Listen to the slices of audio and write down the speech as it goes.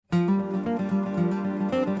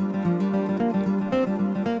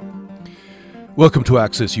Welcome to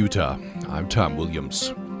Access Utah. I'm Tom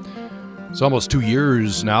Williams. It's almost 2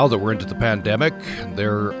 years now that we're into the pandemic.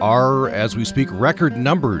 There are, as we speak, record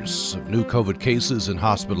numbers of new COVID cases and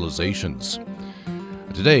hospitalizations.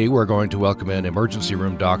 Today, we're going to welcome in emergency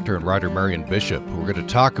room doctor and writer Marion Bishop. We're going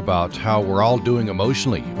to talk about how we're all doing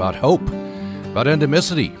emotionally, about hope, about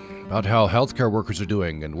endemicity, about how healthcare workers are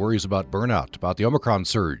doing and worries about burnout, about the Omicron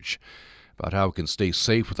surge, about how we can stay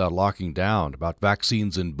safe without locking down, about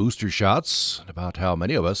vaccines and booster shots, and about how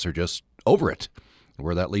many of us are just over it, and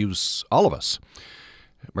where that leaves all of us.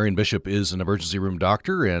 Marion Bishop is an emergency room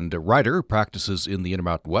doctor and a writer, practices in the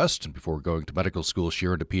Intermountain West, and before going to medical school, she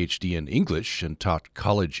earned a PhD in English and taught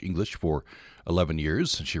college English for 11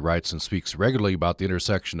 years. And she writes and speaks regularly about the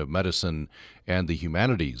intersection of medicine and the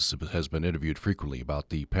humanities, has been interviewed frequently about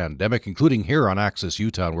the pandemic, including here on Access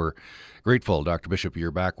Utah. And we're grateful, Dr. Bishop,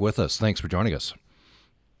 you're back with us. Thanks for joining us.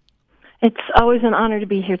 It's always an honor to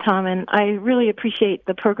be here, Tom, and I really appreciate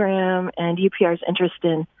the program and UPR's interest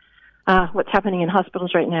in what's happening in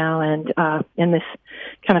hospitals right now and in this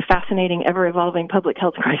kind of fascinating, ever-evolving public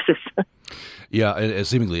health crisis. Yeah, and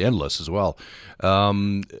seemingly endless as well.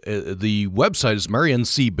 The website is Marion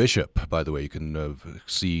C. Bishop, by the way. You can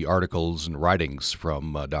see articles and writings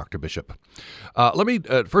from Dr. Bishop. Let me,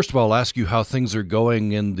 first of all, ask you how things are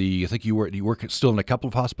going in I think you work still in a couple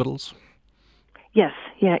of hospitals? Yes.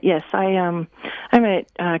 I'm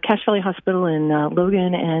at Cache Valley Hospital in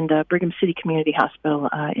Logan and Brigham City Community Hospital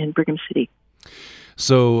in Brigham City.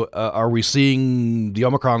 So are we seeing the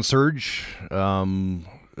Omicron surge in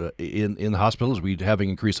the hospitals? Are we having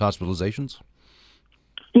increased hospitalizations?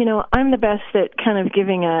 You know, I'm the best at kind of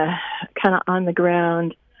giving a kind of on the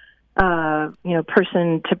ground,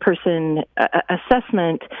 person-to-person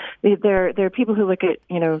assessment. There are people who look at,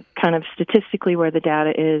 kind of statistically where the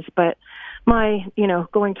data is, but my,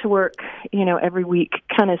 going to work, every week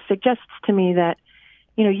kind of suggests to me that,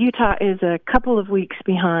 Utah is a couple of weeks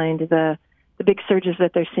behind the big surges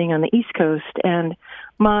that they're seeing on the East Coast. And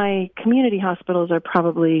my community hospitals are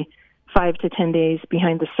probably 5 to 10 days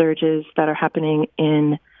behind the surges that are happening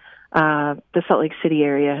in the Salt Lake City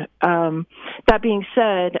area. That being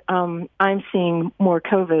said, I'm seeing more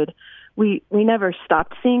COVID. We never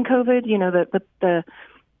stopped seeing COVID.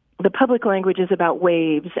 The public language is about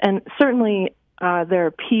waves, and certainly there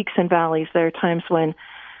are peaks and valleys. There are times when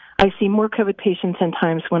I see more COVID patients and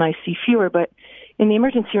times when I see fewer, but in the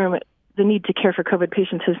emergency room, the need to care for COVID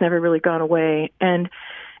patients has never really gone away. And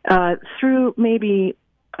through maybe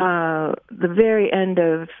the very end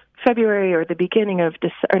of February or the beginning of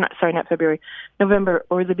November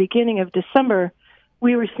or the beginning of December,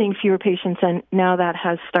 we were seeing fewer patients, and now that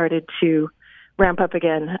has started to ramp up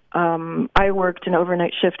again. I worked an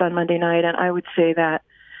overnight shift on Monday night, and I would say that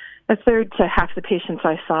a third to half the patients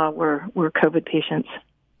I saw were COVID patients.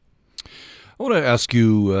 I want to ask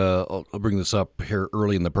you, I'll bring this up here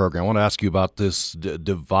early in the program, I want to ask you about this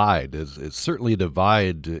divide. It's certainly a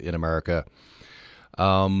divide in America.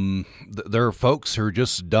 There are folks who are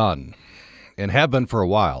just done and have been for a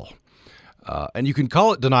while. And you can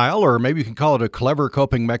call it denial, or maybe you can call it a clever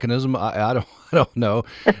coping mechanism. I don't know.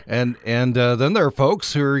 And then there are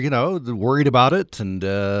folks who are, worried about it and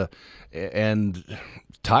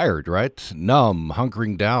tired, right? Numb,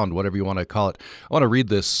 hunkering down, whatever you want to call it. I want to read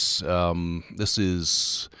this. This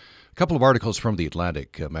is a couple of articles from The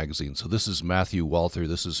Atlantic magazine. So this is Matthew Walther.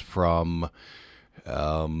 This is from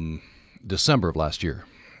December of last year.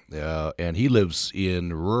 And he lives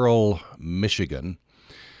in rural Michigan.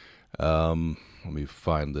 Let me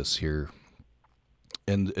find this here.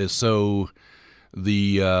 And so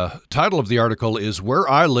the title of the article is "Where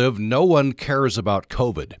I Live, No One Cares About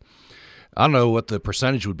COVID." I don't know what the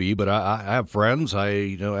percentage would be, but I have friends.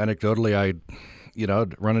 Anecdotally, I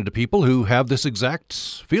run into people who have this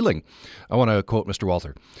exact feeling. I want to quote Mr.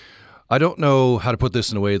 Walther. "I don't know how to put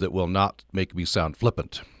this in a way that will not make me sound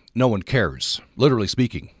flippant. No one cares, literally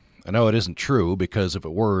speaking. I know it isn't true, because if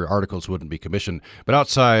it were, articles wouldn't be commissioned. But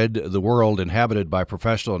outside the world inhabited by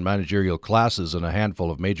professional and managerial classes in a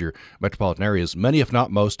handful of major metropolitan areas, many, if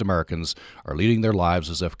not most, Americans are leading their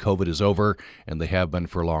lives as if COVID is over, and they have been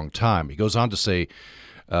for a long time." He goes on to say,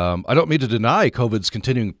 "I don't mean to deny COVID's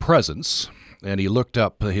continuing presence." And he looked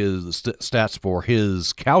up his stats for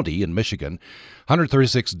his county in Michigan,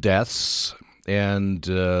 136 deaths and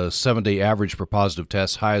 7-day average for positive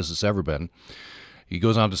tests, high as it's ever been. He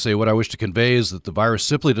goes on to say, "What I wish to convey is that the virus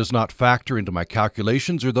simply does not factor into my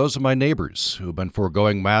calculations or those of my neighbors who have been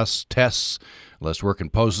foregoing mass tests unless work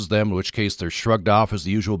imposes them, in which case they're shrugged off as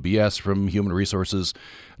the usual BS from human resources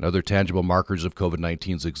and other tangible markers of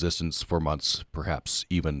COVID-19's existence for months, perhaps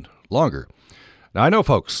even longer." Now, I know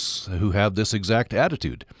folks who have this exact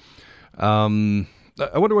attitude. I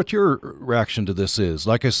wonder what your reaction to this is.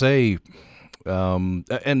 Like I say,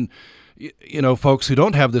 and folks who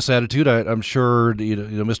don't have this attitude, I'm sure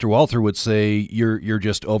Mr. Walther would say you're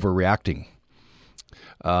just overreacting.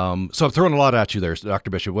 So I'm throwing a lot at you there,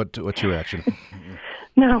 Dr. Bishop. What's your reaction?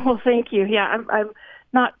 No, well, thank you. Yeah, I'm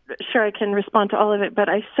not sure I can respond to all of it, but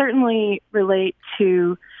I certainly relate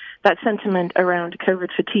to that sentiment around COVID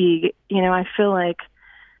fatigue. I feel like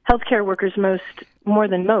healthcare workers more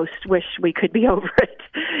than most wish we could be over it.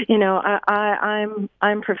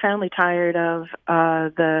 I'm profoundly tired of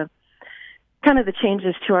the kind of the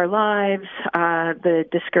changes to our lives, the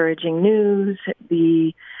discouraging news,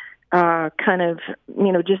 the kind of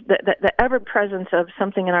just the ever presence of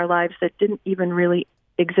something in our lives that didn't even really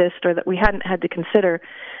exist or that we hadn't had to consider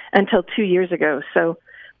until 2 years ago. So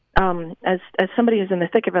as somebody who's in the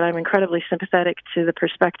thick of it, I'm incredibly sympathetic to the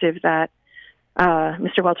perspective that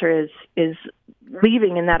Mr. Walter is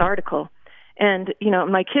leaving in that article. And,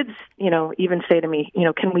 my kids, even say to me,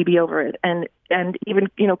 can we be over it? And even,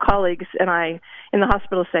 colleagues and I in the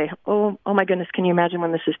hospital say, oh my goodness, can you imagine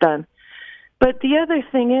when this is done? But the other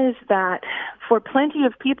thing is that for plenty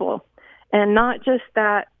of people, and not just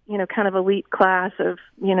that, kind of elite class of,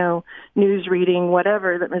 news reading,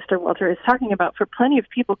 whatever that Mr. Walter is talking about, for plenty of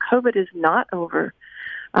people, COVID is not over.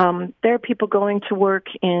 There are people going to work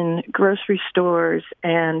in grocery stores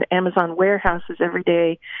and Amazon warehouses every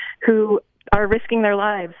day who are risking their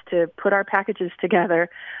lives to put our packages together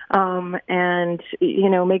and,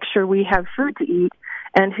 make sure we have food to eat,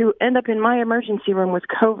 and who end up in my emergency room with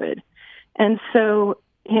COVID. And so,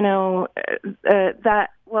 that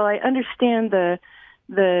while I understand the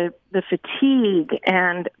fatigue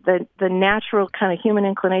and the natural kind of human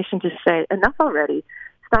inclination to say, enough already,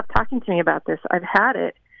 stop talking to me about this, I've had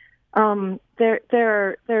it.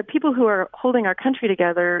 There are people who are holding our country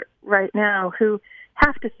together right now who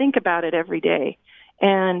have to think about it every day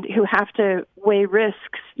and who have to weigh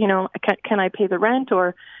risks. Can I pay the rent,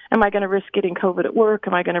 or am I going to risk getting COVID at work?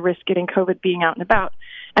 Am I going to risk getting COVID being out and about?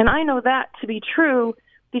 And I know that to be true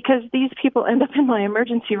because these people end up in my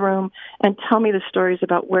emergency room and tell me the stories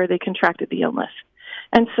about where they contracted the illness.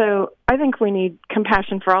 And so I think we need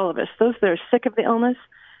compassion for all of us, those that are sick of the illness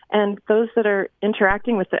and those that are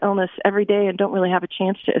interacting with the illness every day and don't really have a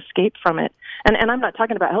chance to escape from it. And I'm not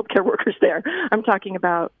talking about healthcare workers there. I'm talking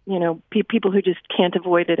about, people who just can't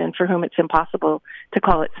avoid it and for whom it's impossible to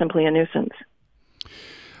call it simply a nuisance.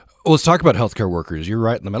 Well, let's talk about healthcare workers. You're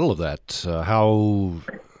right in the middle of that.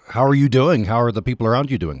 How are you doing? How are the people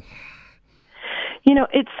around you doing?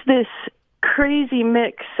 It's this crazy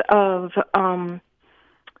mix of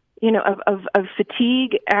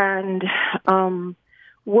fatigue and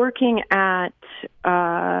working at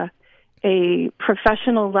a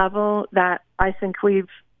professional level that I think we've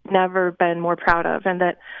never been more proud of, and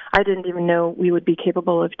that I didn't even know we would be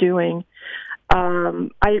capable of doing.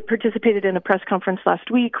 I participated in a press conference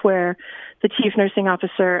last week where the chief nursing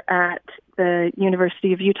officer at the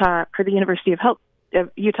University of Utah for the University of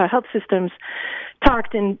Utah Health Systems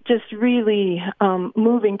talked in just really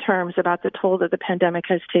moving terms about the toll that the pandemic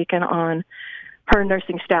has taken on her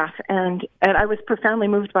nursing staff. And I was profoundly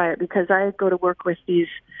moved by it because I go to work with these,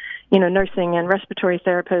 nursing and respiratory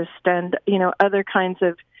therapists and, other kinds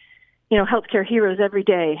of, healthcare heroes every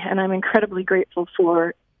day. And I'm incredibly grateful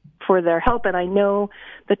for their help. And I know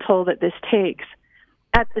the toll that this takes.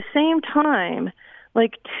 At the same time,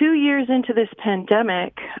 like 2 years into this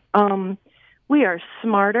pandemic, we are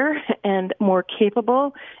smarter and more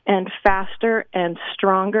capable and faster and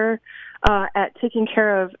stronger at taking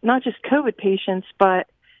care of not just COVID patients, but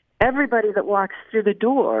everybody that walks through the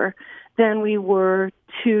door than we were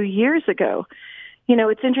 2 years ago.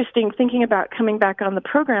 It's interesting thinking about coming back on the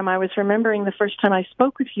program. I was remembering the first time I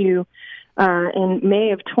spoke with you in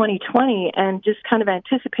May of 2020 and just kind of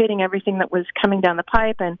anticipating everything that was coming down the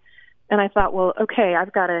pipe. And I thought, well, okay,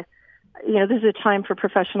 I've got to, this is a time for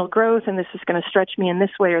professional growth and this is going to stretch me in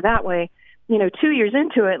this way or that way. 2 years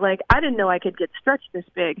into it, I didn't know I could get stretched this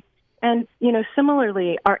big. And,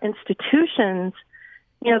 similarly, our institutions,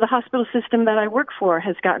 the hospital system that I work for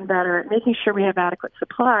has gotten better at making sure we have adequate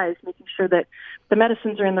supplies, making sure that the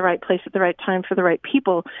medicines are in the right place at the right time for the right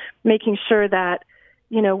people, making sure that,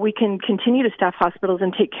 we can continue to staff hospitals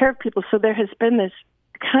and take care of people. So there has been this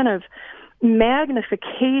kind of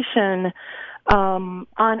magnification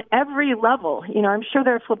on every level. I'm sure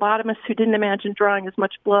there are phlebotomists who didn't imagine drawing as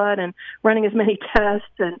much blood and running as many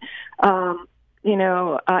tests, and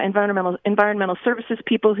environmental services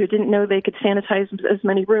people who didn't know they could sanitize as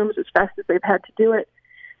many rooms as fast as they've had to do it.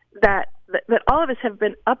 That all of us have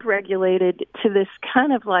been upregulated to this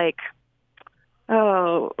kind of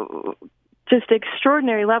just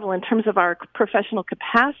extraordinary level in terms of our professional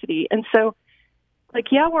capacity. And so,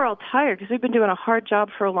 like, yeah, we're all tired because we've been doing a hard job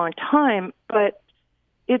for a long time, but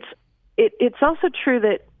it's also true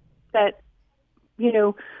that you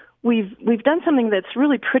know, we've done something that's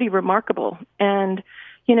really pretty remarkable. And,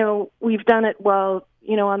 you know, we've done it while,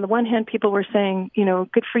 you know, on the one hand, people were saying, you know,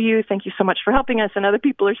 good for you, thank you so much for helping us. And other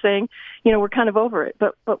people are saying, you know, we're kind of over it.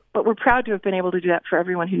 But we're proud to have been able to do that for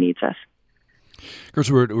everyone who needs us. Of course,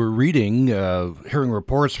 we're reading, hearing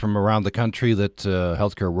reports from around the country that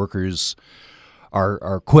healthcare workers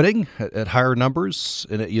are quitting at higher numbers,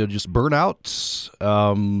 and just burnout.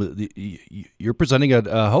 You're presenting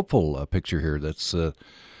a hopeful picture here. That's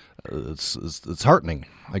it's heartening,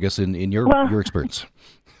 I guess, in your experience.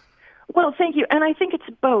 Well, thank you, and I think it's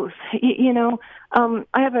both. You know, I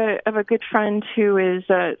have a good friend who is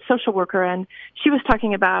a social worker, and she was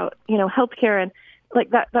talking about, you know, healthcare, and like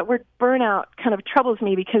that word burnout kind of troubles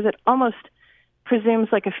me because it almost presumes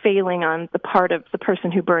like a failing on the part of the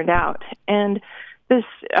person who burned out. And this,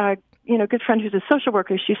 you know, good friend who's a social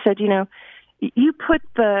worker, she said, you know, you put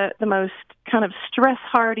the most kind of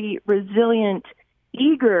stress-hardy, resilient,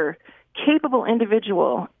 eager, capable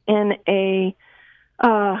individual in a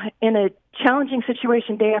challenging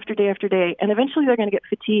situation day after day after day, and eventually they're going to get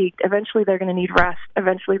fatigued. Eventually they're going to need rest.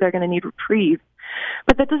 Eventually they're going to need reprieve.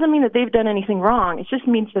 But that doesn't mean that they've done anything wrong. It just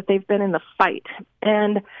means that they've been in the fight.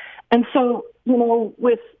 And so, you know,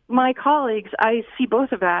 with my colleagues, I see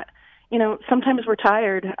both of that. You know, sometimes we're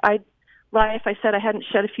tired. I'd lie if I said I hadn't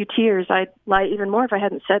shed a few tears. I'd lie even more if I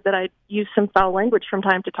hadn't said that I'd used some foul language from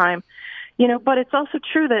time to time. You know, but it's also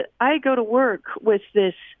true that I go to work with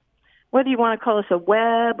this, whether you want to call us a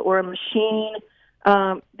web or a machine,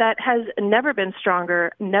 that has never been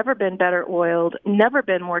stronger, never been better oiled, never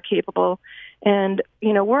been more capable. And,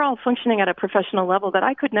 you know, we're all functioning at a professional level that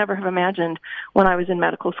I could never have imagined when I was in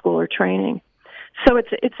medical school or training. So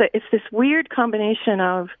it's this weird combination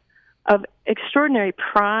of extraordinary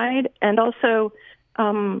pride and also,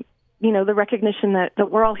 you know, the recognition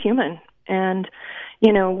that we're all human. And,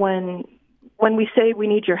 you know, when we say we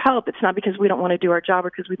need your help, it's not because we don't want to do our job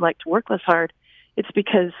or because we'd like to work less hard. It's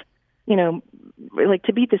because, you know, like,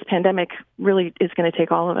 to beat this pandemic really is going to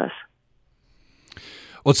take all of us.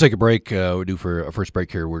 Let's take a break. We're due for a first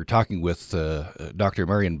break here. We're talking with Dr.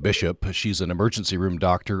 Marion Bishop. She's an emergency room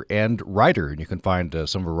doctor and writer, and you can find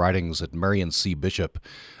some of her writings at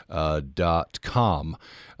marioncbishop.com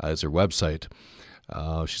as her website.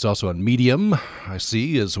 She's also on Medium, I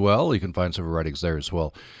see, as well. You can find some of her writings there as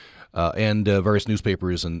well, and various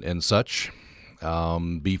newspapers and such.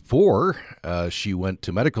 Before she went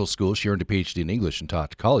to medical school, she earned a PhD in English and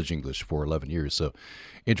taught college English for 11 years. So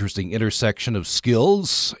interesting intersection of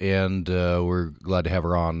skills, and we're glad to have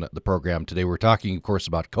her on the program today. We're talking, of course,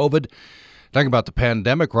 about COVID, talking about the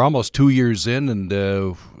pandemic. We're almost 2 years in, and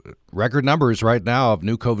record numbers right now of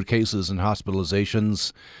new COVID cases and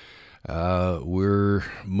hospitalizations. We're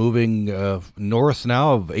moving north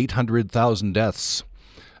now of 800,000 deaths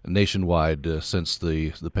nationwide since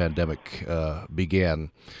the pandemic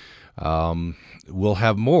began. We'll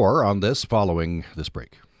have more on this following this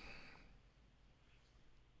break.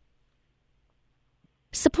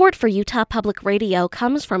 Support for Utah Public Radio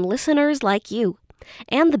comes from listeners like you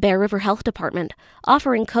and the Bear River Health Department,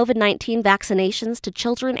 offering COVID-19 vaccinations to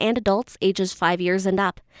children and adults ages 5 years and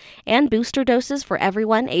up, and booster doses for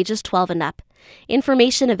everyone ages 12 and up.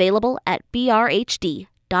 Information available at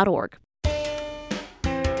brhd.org.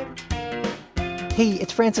 Hey,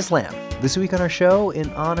 it's Francis Lamb. This week on our show, in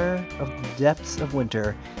honor of the depths of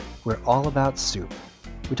winter, we're all about soup.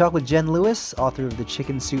 We talk with Jen Lewis, author of the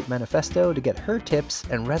Chicken Soup Manifesto, to get her tips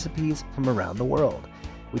and recipes from around the world.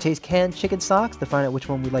 We taste canned chicken stocks to find out which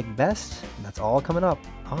one we like best, and that's all coming up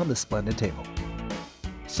on The Splendid Table.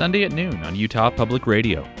 Sunday at noon on Utah Public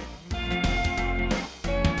Radio.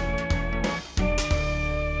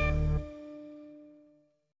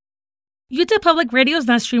 Utah Public Radio is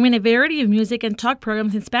now streaming a variety of music and talk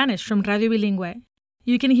programs in Spanish from Radio Bilingüe.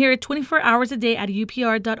 You can hear it 24 hours a day at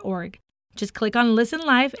upr.org. Just click on Listen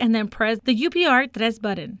Live and then press the UPR 3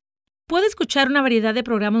 button. Puede escuchar una variedad de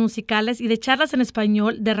programas musicales y de charlas en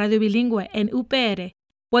español de Radio Bilingüe en UPR.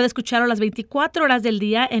 Puede escucharlo las 24 horas del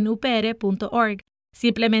día en upr.org.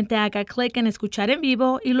 Simplemente haga clic en Escuchar en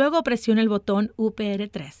vivo y luego presione el botón UPR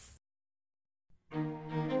 3.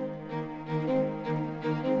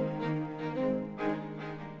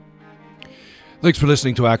 Thanks for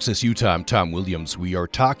listening to Access Utah. I'm Tom Williams. We are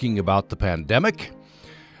talking about the pandemic,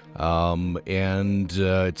 and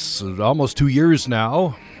it's almost 2 years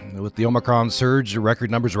now with the Omicron surge. The record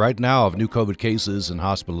numbers right now of new COVID cases and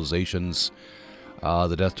hospitalizations.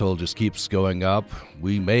 The death toll just keeps going up.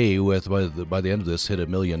 We may, by the end of this, hit 1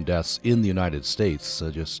 million deaths in the United States,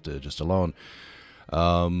 just alone.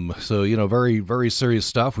 So, very, very serious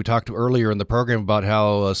stuff. We talked earlier in the program about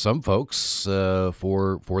how some folks,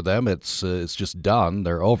 for them, it's just done.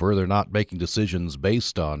 They're over. They're not making decisions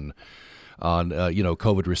based on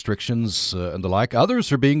COVID restrictions and the like.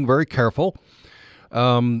 Others are being very careful.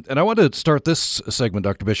 And I want to start this segment,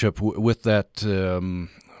 Dr. Bishop, with that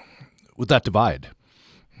divide.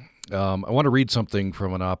 I want to read something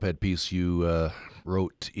from an op-ed piece you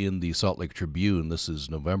wrote in the Salt Lake Tribune. This is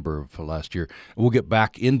November of last year. We'll get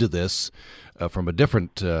back into this from a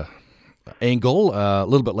different angle a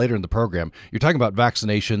little bit later in the program. You're talking about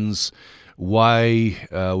vaccinations, why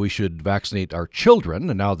we should vaccinate our children,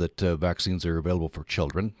 and now that vaccines are available for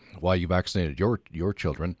children, why you vaccinated your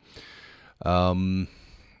children.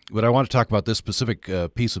 But I want to talk about this specific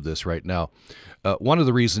piece of this right now. One of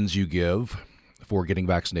the reasons you give for getting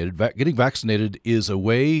vaccinated is a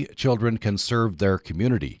way children can serve their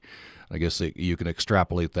community. I guess you can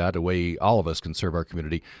extrapolate that, a way all of us can serve our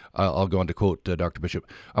community. I'll go on to quote Dr. Bishop.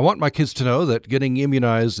 I want my kids to know that getting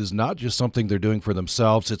immunized is not just something they're doing for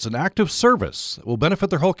themselves. It's an act of service that will benefit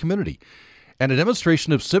their whole community and a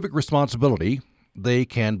demonstration of civic responsibility they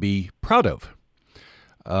can be proud of.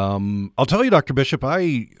 I'll tell you, Dr. Bishop,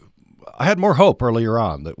 I had more hope earlier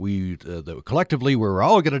on that that collectively we're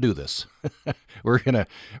all going to do this. we're gonna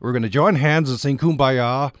join hands and sing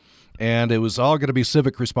Kumbaya, and it was all going to be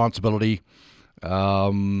civic responsibility.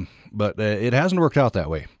 But it hasn't worked out that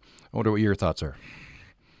way. I wonder what your thoughts are.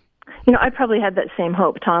 I probably had that same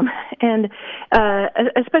hope, Tom, and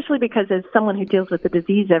especially because as someone who deals with the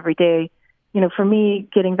disease every day, for me,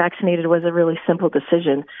 getting vaccinated was a really simple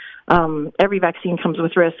decision. Every vaccine comes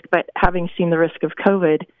with risk, but having seen the risk of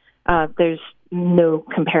COVID, there's no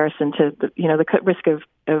comparison to the risk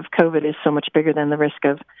of COVID is so much bigger than the risk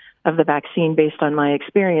of the vaccine based on my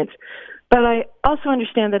experience. But I also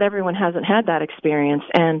understand that everyone hasn't had that experience.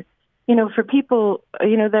 And, for people,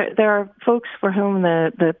 there are folks for whom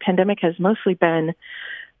the pandemic has mostly been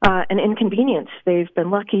an inconvenience. They've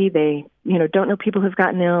been lucky. They, don't know people who've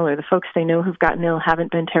gotten ill, or the folks they know who've gotten ill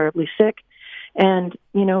haven't been terribly sick. And,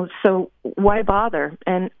 so why bother?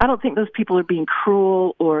 And I don't think those people are being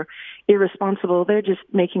cruel or irresponsible. They're just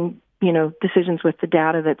making, decisions with the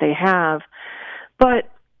data that they have. But,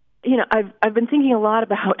 I've been thinking a lot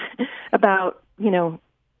about,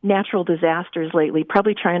 natural disasters lately,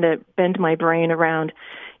 probably trying to bend my brain around,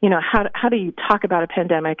 how do you talk about a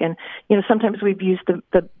pandemic? And, sometimes we've used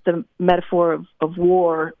the metaphor of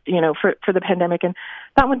war, for the pandemic. And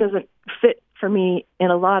that one doesn't fit for me in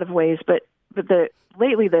a lot of ways, but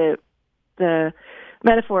lately the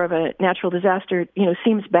metaphor of a natural disaster,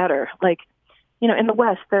 seems better. Like, in the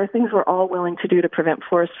West, there are things we're all willing to do to prevent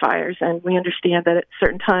forest fires, and we understand that at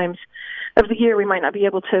certain times of the year we might not be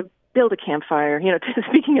able to build a campfire.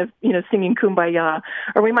 Speaking of singing Kumbaya,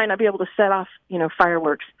 or we might not be able to set off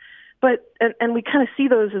fireworks. But and we kind of see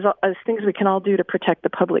those as things we can all do to protect the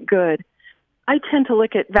public good. I tend to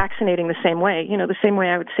look at vaccinating the same way. The same way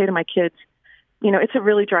I would say to my kids, it's a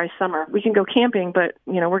really dry summer. We can go camping, but,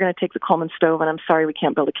 we're going to take the Coleman stove, and I'm sorry we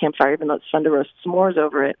can't build a campfire, even though it's fun to roast s'mores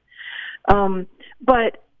over it.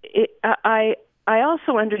 But I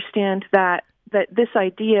also understand that this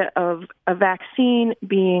idea of a vaccine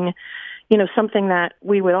being, something that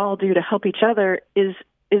we would all do to help each other is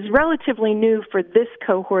relatively new for this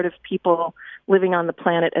cohort of people living on the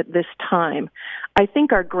planet at this time. I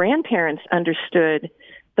think our grandparents understood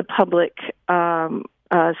the public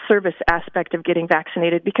service aspect of getting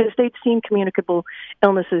vaccinated because they'd seen communicable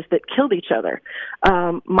illnesses that killed each other.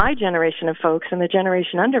 My generation of folks and the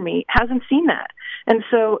generation under me hasn't seen that. And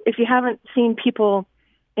so if you haven't seen people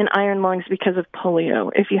in iron lungs because of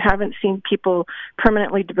polio, if you haven't seen people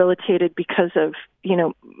permanently debilitated because of,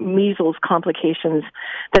 measles complications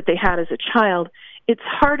that they had as a child, it's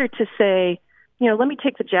harder to say, let me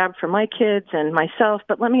take the jab for my kids and myself,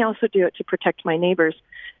 but let me also do it to protect my neighbors.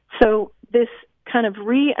 So this kind of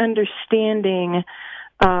re-understanding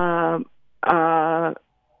an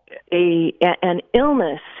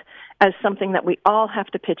illness as something that we all have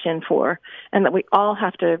to pitch in for, and that we all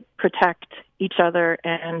have to protect each other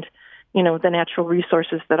and, the natural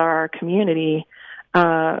resources that are our community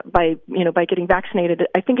by getting vaccinated,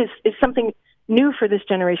 I think is something new for this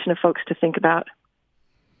generation of folks to think about.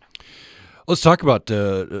 Let's talk about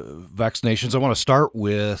vaccinations. I want to start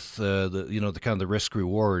with the kind of the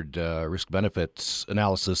risk-reward, risk-benefits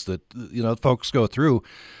analysis that folks go through.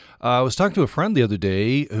 I was talking to a friend the other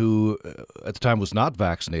day who, at the time, was not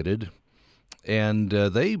vaccinated, and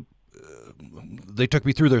they took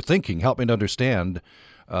me through their thinking, helped me to understand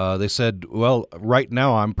they said, well, right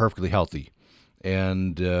now I'm perfectly healthy,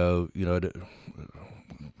 and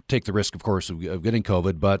take the risk, of course, of getting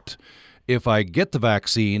COVID. But if I get the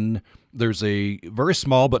vaccine, there's a very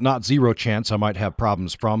small but not zero chance I might have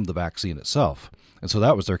problems from the vaccine itself. And so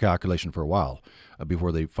that was their calculation for a while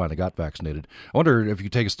before they finally got vaccinated. I wonder if you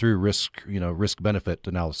could take us through risk-benefit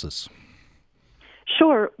analysis.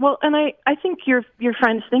 Sure. Well, and I think your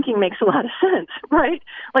friend's thinking makes a lot of sense, right?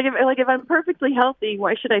 If I'm perfectly healthy,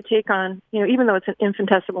 why should I take on, even though it's an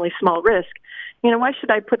infinitesimally small risk, why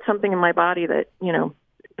should I put something in my body that,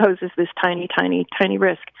 poses this tiny, tiny, tiny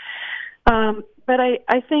risk? But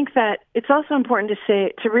I think that it's also important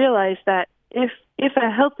to realize that if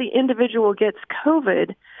a healthy individual gets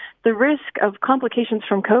COVID, the risk of complications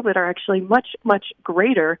from COVID are actually much, much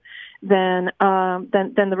greater than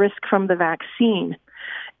the risk from the vaccine.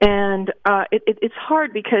 And it's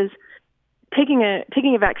hard because taking a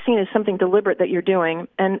vaccine is something deliberate that you're doing,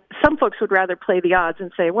 and some folks would rather play the odds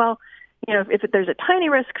and say, well, if there's a tiny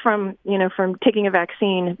risk from taking a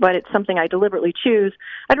vaccine, but it's something I deliberately choose,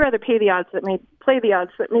 I'd rather play the odds that maybe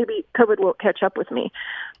COVID won't catch up with me.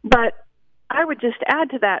 But I would just add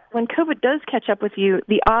to that, when COVID does catch up with you,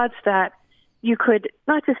 the odds that you could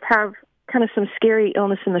not just have kind of some scary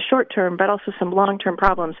illness in the short term, but also some long-term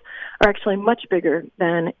problems are actually much bigger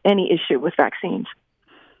than any issue with vaccines.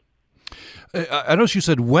 I noticed you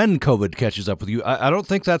said when COVID catches up with you. I don't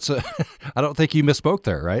think I don't think you misspoke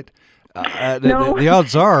there, right? No. The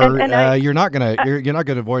odds are and you're not gonna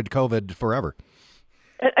avoid COVID forever.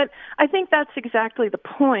 I think that's exactly the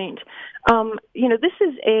point. This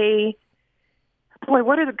is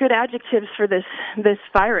what are the good adjectives for this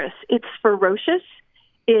virus? It's ferocious.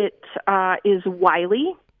 It is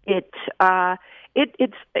wily. It's a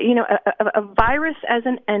virus as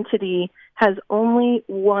an entity has only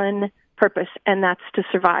one purpose, and that's to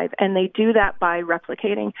survive. And they do that by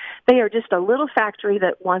replicating. They are just a little factory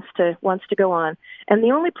that wants to go on. And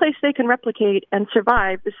the only place they can replicate and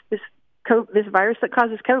survive this virus that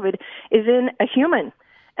causes COVID is in a human.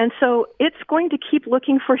 And so it's going to keep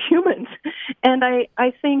looking for humans. And I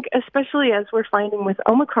think, especially as we're finding with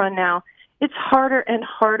Omicron now, it's harder and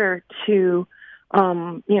harder to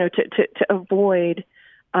avoid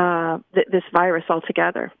this virus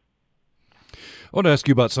altogether. I want to ask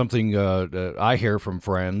you about something I hear from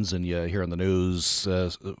friends and you hear on the news.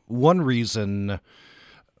 One reason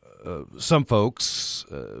some folks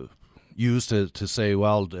use to say,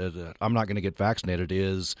 well, I'm not going to get vaccinated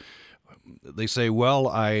is they say,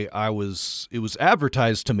 well, it was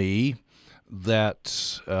advertised to me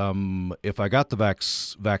that if I got the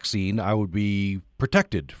vaccine, I would be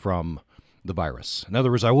protected from the virus. In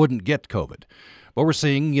other words, I wouldn't get COVID. But we're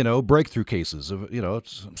seeing, breakthrough cases of,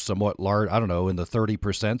 it's somewhat large, I don't know, in the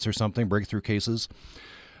 30% or something, breakthrough cases.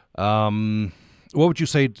 What would you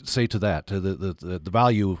say to that, to the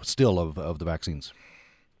value still of the vaccines?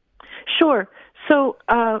 Sure. So,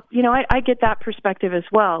 I get that perspective as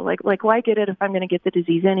well. Like, why get it if I'm going to get the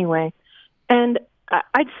disease anyway? And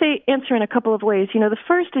I'd say answer in a couple of ways. The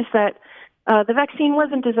first is that the vaccine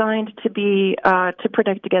wasn't designed to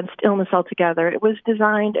protect against illness altogether. It was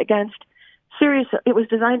designed to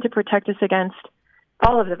protect us against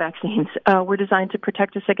all of the vaccines. Were designed to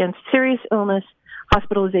protect us against serious illness,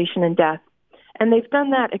 hospitalization, and death. And they've done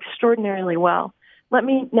that extraordinarily well. Let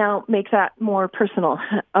me now make that more personal.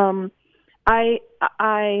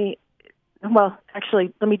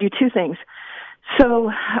 Actually, let me do two things.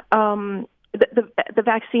 So, the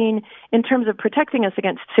vaccine, in terms of protecting us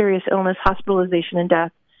against serious illness, hospitalization, and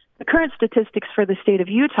death, the current statistics for the state of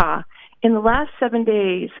Utah, in the last 7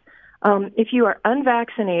 days, if you are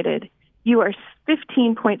unvaccinated, you are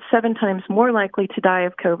 15.7 times more likely to die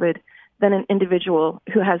of COVID than an individual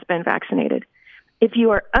who has been vaccinated. If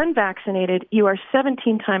you are unvaccinated, you are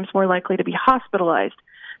 17 times more likely to be hospitalized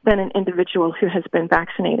than an individual who has been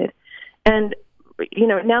vaccinated. And,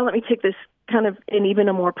 now let me take this kind of in even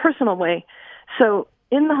a more personal way. So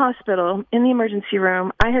in the hospital, in the emergency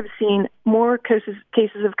room, I have seen more cases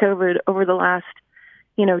of COVID over the last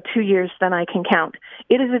 2 years than I can count.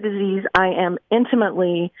 It is a disease I am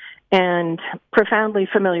intimately and profoundly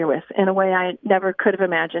familiar with in a way I never could have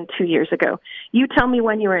imagined 2 years ago. You tell me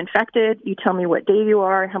when you were infected, you tell me what day you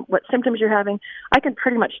are, what symptoms you're having, I can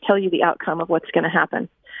pretty much tell you the outcome of what's going to happen.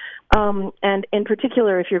 And in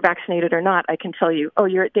particular, if you're vaccinated or not, I can tell you,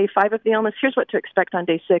 you're at day 5 of the illness, here's what to expect on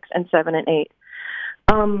day 6 and 7 and 8.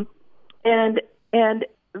 And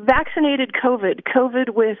vaccinated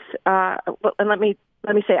COVID with, and let me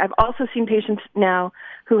say, I've also seen patients now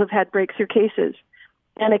who have had breakthrough cases.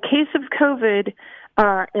 And a case of COVID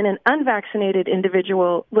in an unvaccinated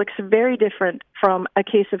individual looks very different from a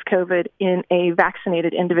case of COVID in a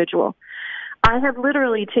vaccinated individual. I have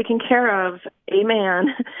literally taken care of a man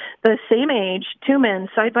the same age, two men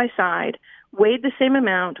side by side, weighed the same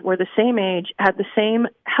amount, were the same age, had the same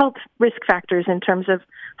health risk factors in terms of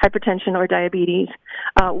hypertension or diabetes.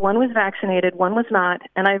 One was vaccinated, one was not,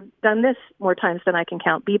 and I've done this more times than I can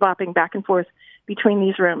count, bebopping back and forth between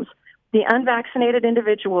these rooms. The unvaccinated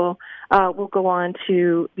individual will go on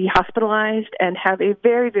to be hospitalized and have a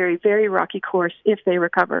very, very, very rocky course if they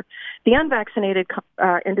recover. The unvaccinated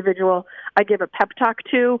individual, I give a pep talk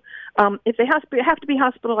to. If they have to be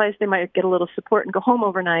hospitalized, they might get a little support and go home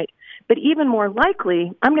overnight. But even more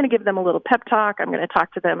likely, I'm going to give them a little pep talk. I'm going to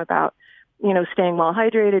talk to them about, staying well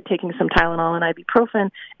hydrated, taking some Tylenol and ibuprofen,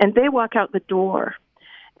 and they walk out the door.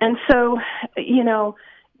 And so, the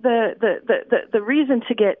reason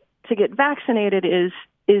to get vaccinated is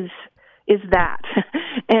that,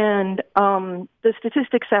 and the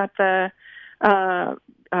statistics at the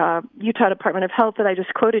Utah Department of Health that I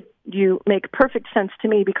just quoted you make perfect sense to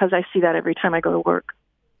me because I see that every time I go to work.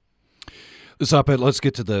 This op-ed, let's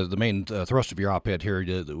get to the main thrust of your op-ed here,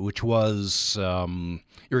 which was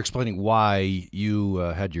you're explaining why you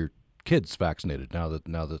had your kids vaccinated now that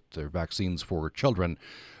there are vaccines for children.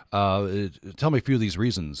 Tell me a few of these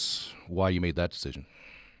reasons why you made that decision.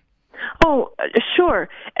 Oh, sure.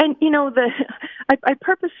 And, I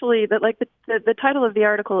purposefully, the title of the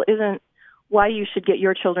article isn't why you should get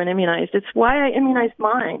your children immunized. It's why I immunized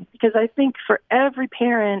mine, because I think for every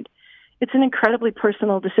parent, it's an incredibly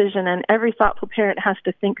personal decision, and every thoughtful parent has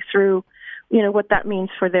to think through, what that means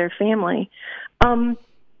for their family.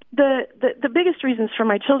 The biggest reasons for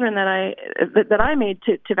my children that I made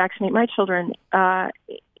to vaccinate my children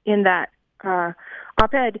in that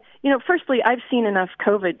op-ed, firstly, I've seen enough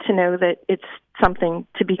COVID to know that it's something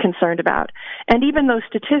to be concerned about. And even though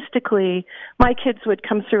statistically my kids would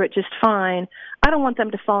come through it just fine, I don't want them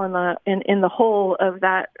to fall in the hole of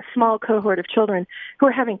that small cohort of children who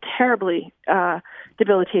are having terribly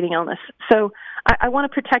debilitating illness. So I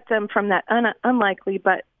want to protect them from that unlikely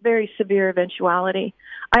but very severe eventuality.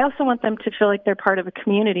 I also want them to feel like they're part of a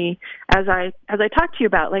community, as I talked to you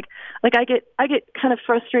about. Like I get kind of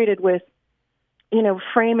frustrated with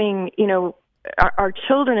framing, our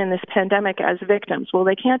children in this pandemic as victims. Well,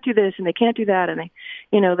 they can't do this and they can't do that, and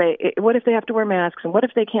what if they have to wear masks, and what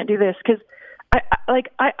if they can't do this? Because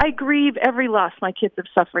I grieve every loss my kids have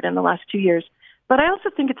suffered in the last 2 years, but I also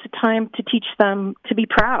think it's a time to teach them to be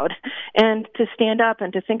proud and to stand up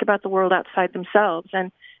and to think about the world outside themselves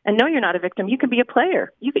and know you're not a victim. You can be a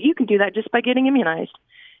player. You can do that just by getting immunized,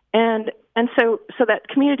 and so that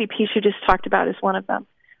community piece you just talked about is one of them.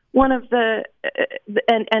 One of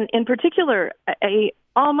and in particular, a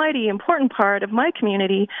almighty important part of my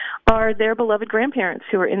community are their beloved grandparents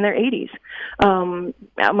who are in their 80s.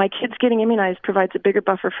 My kids getting immunized provides a bigger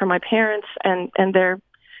buffer for my parents and their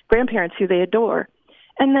grandparents who they adore.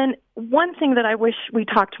 And then one thing that I wish we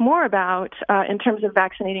talked more about in terms of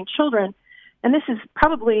vaccinating children, and this is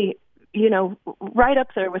probably, right up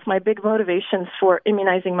there with my big motivations for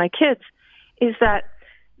immunizing my kids, is that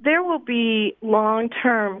there will be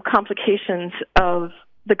long-term complications of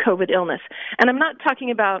the COVID illness. And I'm not talking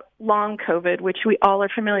about long COVID, which we all are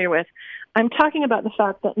familiar with. I'm talking about the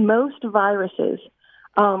fact that most viruses,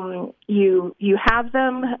 you have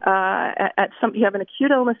them you have an acute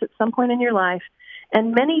illness at some point in your life,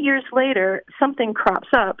 and many years later, something crops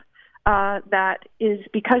up that is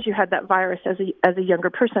because you had that virus as a younger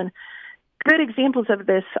person. Good examples of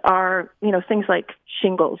this are, things like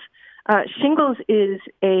shingles. Shingles is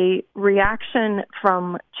a reaction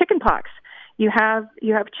from chickenpox. You have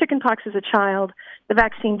chickenpox as a child. The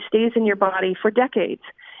vaccine stays in your body for decades,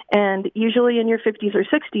 and usually in your 50s or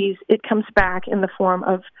 60s, it comes back in the form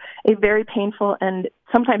of a very painful and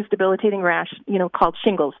sometimes debilitating rash, called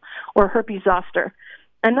shingles or herpes zoster.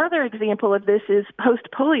 Another example of this is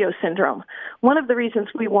post-polio syndrome. One of the reasons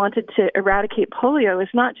we wanted to eradicate polio is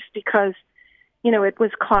not just because it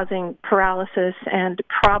was causing paralysis and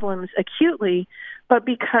problems acutely, but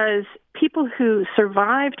because people who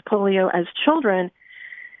survived polio as children,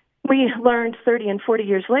 we learned 30 and 40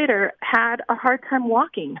 years later, had a hard time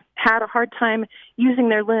walking, had a hard time using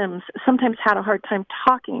their limbs, sometimes had a hard time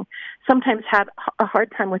talking, sometimes had a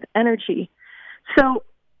hard time with energy. So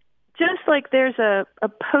just like there's a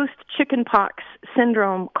post-chickenpox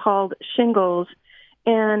syndrome called shingles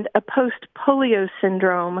and a post-polio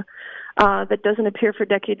syndrome that doesn't appear for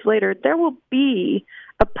decades later, there will be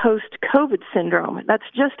a post-COVID syndrome. That's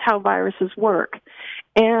just how viruses work.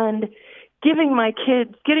 And getting my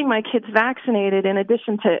kids vaccinated, in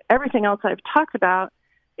addition to everything else I've talked about,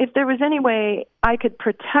 if there was any way I could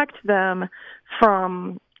protect them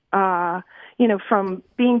from, from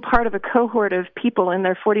being part of a cohort of people in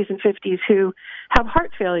their 40s and 50s who have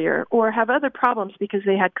heart failure or have other problems because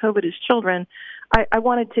they had COVID as children, I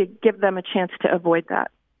wanted to give them a chance to avoid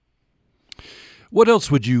that. What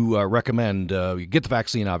else would you recommend? You get the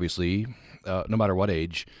vaccine, obviously, no matter what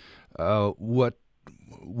age. What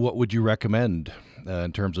would you recommend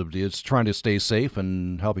in terms of just trying to stay safe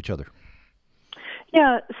and help each other?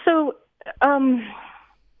 Yeah, so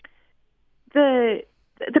the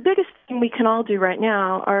biggest thing we can all do right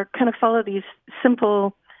now are kind of follow these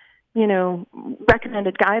simple,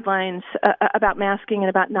 recommended guidelines about masking and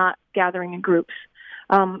about not gathering in groups.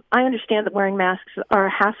 I understand that wearing masks are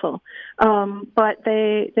a hassle, but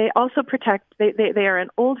they also protect. They are an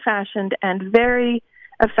old-fashioned and very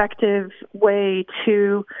effective way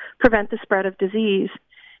to prevent the spread of disease.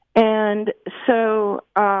 And so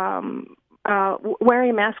wearing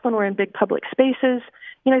a mask when we're in big public spaces,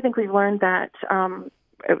 I think we've learned that,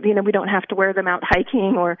 we don't have to wear them out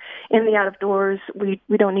hiking or in the out of doors. We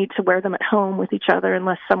don't need to wear them at home with each other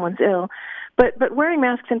unless someone's ill. But wearing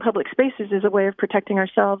masks in public spaces is a way of protecting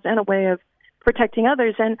ourselves and a way of protecting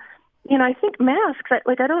others. And, I think masks, I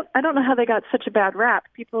don't know how they got such a bad rap.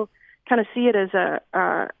 People kind of see it as a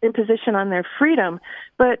imposition on their freedom.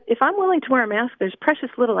 But if I'm willing to wear a mask, there's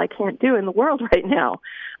precious little I can't do in the world right now.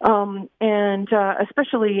 And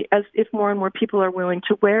especially as if more and more people are willing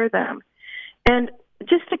to wear them. And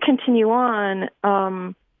just to continue on,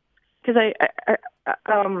 because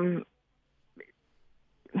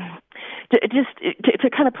to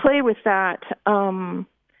kind of play with that,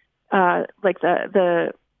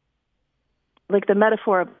 like the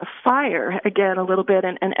metaphor of a fire again a little bit,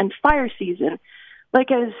 and fire season. Like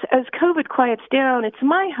as COVID quiets down, it's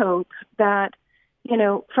my hope that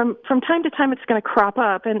from time to time it's going to crop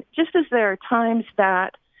up, and just as there are times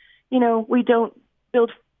that we don't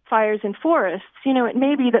build fires in forests, it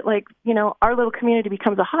may be that our little community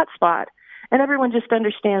becomes a hot spot. And everyone just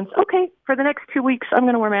understands, okay, for the next 2 weeks, I'm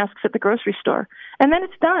going to wear masks at the grocery store. And then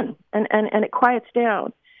it's done, and it quiets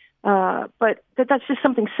down. But that's just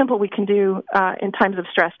something simple we can do in times of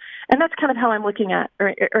stress. And that's kind of how I'm looking at, or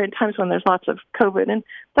in times when there's lots of COVID. And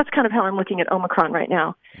that's kind of how I'm looking at Omicron right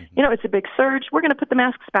now. Mm-hmm. It's a big surge. We're going to put the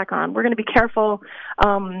masks back on. We're going to be careful.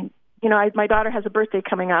 My daughter has a birthday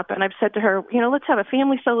coming up, and I've said to her, let's have a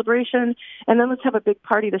family celebration, and then let's have a big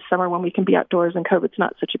party this summer when we can be outdoors and COVID's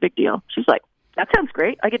not such a big deal. She's like, that sounds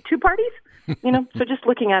great. I get 2 parties? So just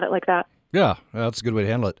looking at it like that. Yeah, that's a good way to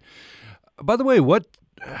handle it. By the way, what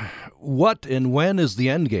and when is the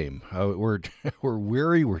end game? We're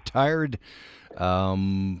weary, we're tired. What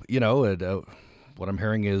I'm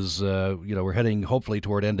hearing is, we're heading hopefully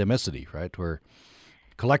toward endemicity, right? Where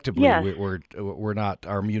collectively, yes. we're not,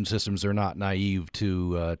 our immune systems are not naive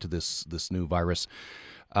to this new virus.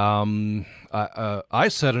 I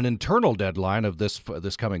set an internal deadline of this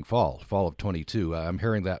coming fall of 22. I'm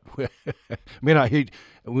hearing that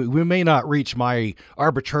we may not reach my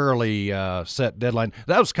arbitrarily set deadline.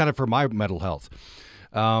 That was kind of for my mental health.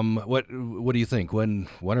 What do you think? When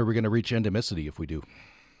are we going to reach endemicity if we do?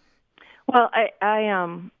 Well,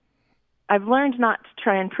 I've learned not to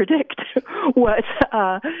try and predict what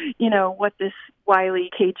this wily,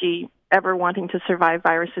 cagey, ever wanting to survive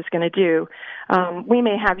virus is going to do. We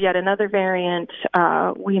may have yet another variant.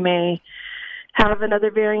 We may have another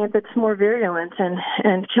variant that's more virulent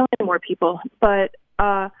and killing more people. But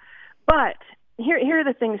here are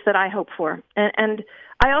the things that I hope for. And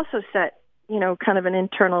I also set, kind of an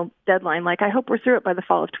internal deadline. Like, I hope we're through it by the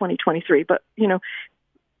fall of 2023. But,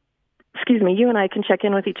 excuse me, you and I can check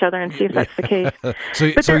in with each other and see if that's the case. so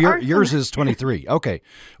yours is 23. Okay.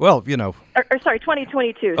 Well, sorry,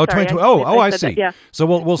 2022. Oh, sorry, 2022. I see. That, yeah. So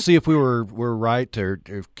we'll see if we're right or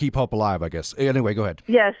keep hope alive, I guess. Anyway, go ahead.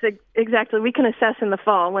 Yes, exactly. We can assess in the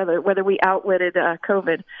fall whether we outwitted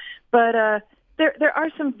COVID. But there are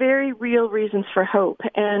some very real reasons for hope.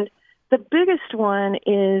 And the biggest one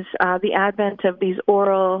is the advent of these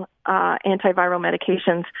oral antiviral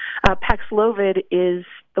medications. Paxlovid is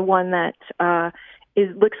the one that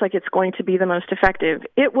looks like it's going to be the most effective.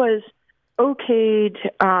 It was okayed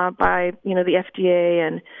by the FDA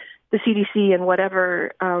and the CDC and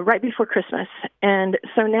whatever right before Christmas, and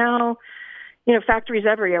so now factories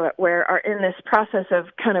everywhere are in this process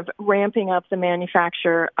of kind of ramping up the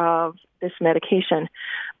manufacture of this medication.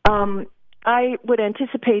 I would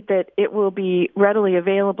anticipate that it will be readily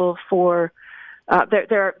available for.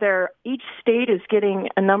 Each state is getting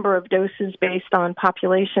a number of doses based on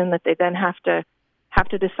population that they then have to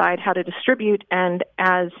decide how to distribute. And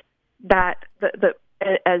as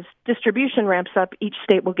as distribution ramps up, each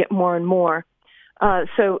state will get more and more.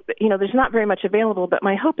 So, there's not very much available, but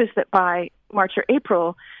my hope is that by March or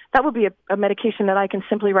April, that will be a medication that I can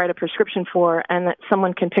simply write a prescription for and that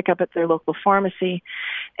someone can pick up at their local pharmacy.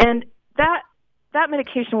 And that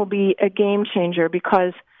medication will be a game changer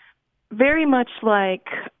because very much like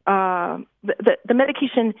the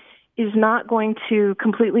medication is not going to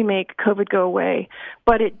completely make COVID go away,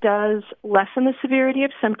 but it does lessen the severity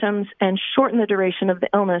of symptoms and shorten the duration of the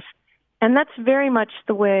illness. And that's very much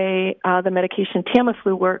the way the medication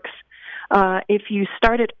Tamiflu works. If you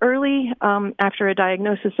start it early after a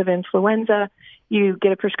diagnosis of influenza, you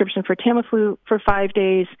get a prescription for Tamiflu for 5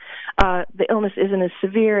 days. The illness isn't as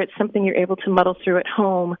severe. It's something you're able to muddle through at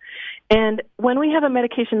home. And when we have a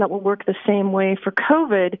medication that will work the same way for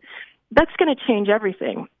COVID, that's going to change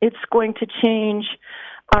everything. It's going to change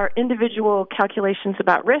our individual calculations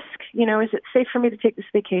about risk. Is it safe for me to take this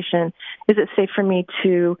vacation? Is it safe for me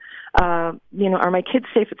to, are my kids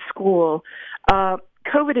safe at school?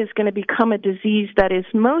 COVID is going to become a disease that is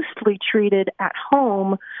mostly treated at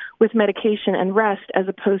home with medication and rest as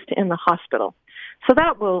opposed to in the hospital. So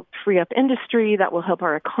that will free up industry. That will help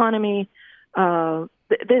our economy. The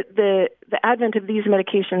advent of these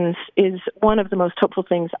medications is one of the most hopeful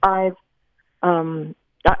things I've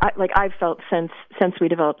felt since we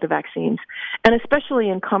developed the vaccines, and especially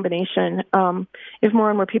in combination. If more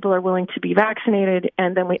and more people are willing to be vaccinated,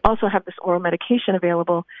 and then we also have this oral medication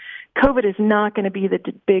available, COVID is not going to be the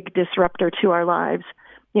big disruptor to our lives,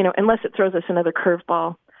 unless it throws us another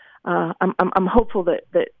curveball. I'm hopeful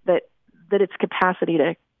that its capacity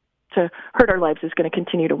to hurt our lives is going to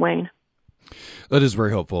continue to wane. That is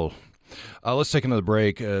very hopeful. Let's take another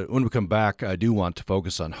break. When we come back, I do want to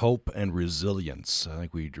focus on hope and resilience. I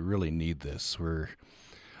think we really need this.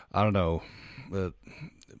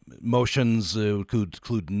 Emotions could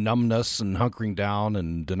include numbness and hunkering down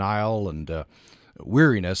and denial and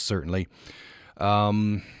weariness, certainly.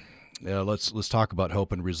 Let's talk about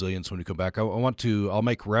hope and resilience when we come back. I'll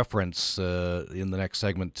make reference in the next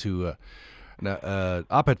segment to an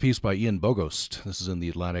op-ed piece by Ian Bogost. This is in The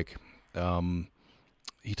Atlantic.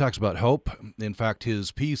 He talks about hope. In fact,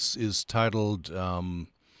 his piece is titled,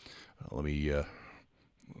 let me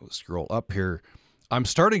scroll up here, "I'm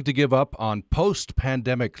Starting to Give Up on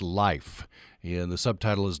Post-Pandemic Life." And the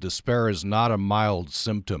subtitle is "Despair is Not a Mild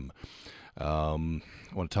Symptom." I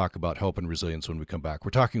want to talk about hope and resilience when we come back.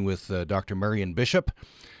 We're talking with Dr. Marion Bishop,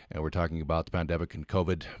 and we're talking about the pandemic and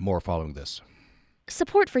COVID. More following this.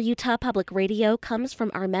 Support for Utah Public Radio comes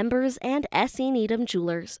from our members and S.E. Needham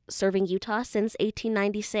Jewelers, serving Utah since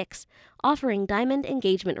 1896, offering diamond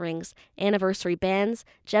engagement rings, anniversary bands,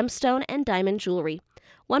 gemstone, and diamond jewelry.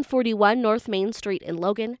 141 North Main Street in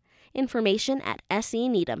Logan. Information at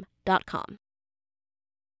seneedham.com.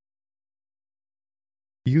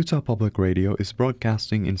 Utah Public Radio is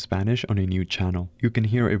broadcasting in Spanish on a new channel. You can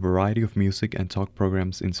hear a variety of music and talk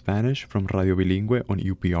programs in Spanish from Radio Bilingüe on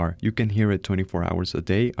UPR. You can hear it 24 hours a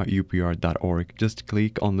day at upr.org. Just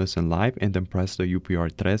click on Listen Live and then press the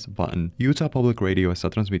UPR 3 button. Utah Public Radio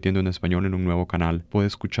está transmitiendo en español en un nuevo canal. Puede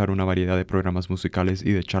escuchar una variedad de programas musicales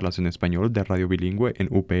y de charlas en español de Radio Bilingüe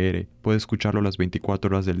en UPR. Puede escucharlo las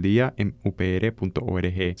 24 horas del día en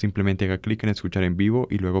upr.org. Simplemente haga clic en escuchar en vivo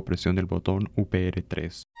y luego presione el botón UPR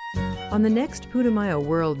 3. On the next Putumayo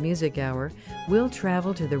World Music Hour, we'll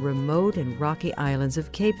travel to the remote and rocky islands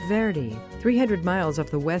of Cape Verde, 300 miles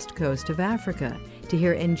off the west coast of Africa, to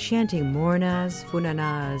hear enchanting mornas,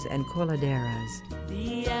 funanas, and coladeras.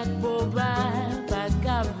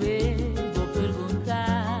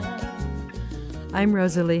 I'm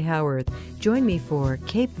Rosalie Howarth. Join me for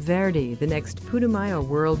Cape Verde, the next Putumayo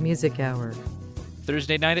World Music Hour.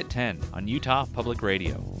 Thursday night at 10 on Utah Public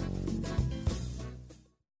Radio.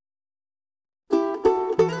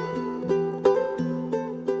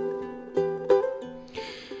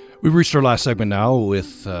 We've reached our last segment now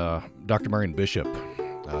with Dr. Marion Bishop.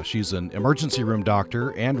 She's an emergency room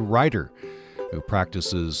doctor and writer who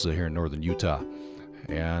practices here in northern Utah.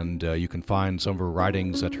 And you can find some of her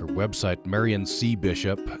writings at her website,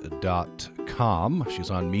 marioncbishop.com.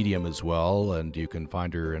 She's on Medium as well, and you can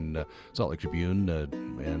find her in Salt Lake Tribune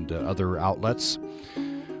and other outlets.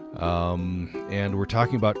 And we're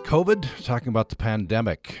talking about COVID, talking about the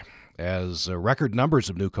pandemic, as record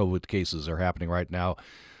numbers of new COVID cases are happening right now.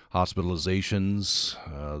 Hospitalizations,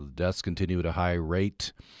 deaths continue at a high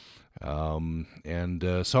rate. So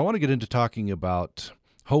I want to get into talking about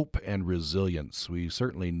hope and resilience. We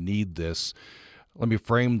certainly need this. Let me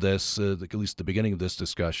frame this, at least the beginning of this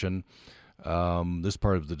discussion, this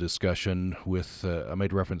part of the discussion with, I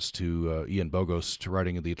made reference to Ian Bogost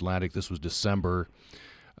writing in The Atlantic. This was December.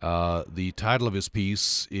 The title of his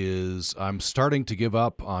piece is "I'm Starting to Give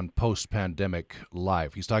Up on Post-Pandemic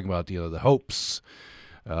Life." He's talking about the hopes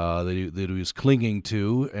that he was clinging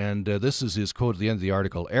to, and this is his quote at the end of the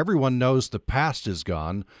article. "Everyone knows the past is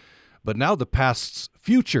gone, but now the past's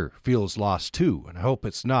future feels lost too, and I hope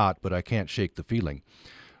it's not, but I can't shake the feeling."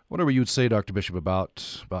 Whatever you'd say, Dr. Bishop,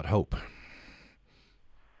 about hope.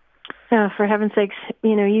 Yeah, for heaven's sakes,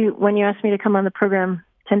 when you asked me to come on the program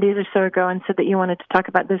 10 days or so ago and said that you wanted to talk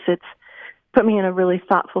about this, it's put me in a really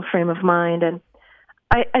thoughtful frame of mind. And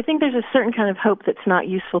I think there's a certain kind of hope that's not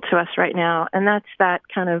useful to us right now, and that's that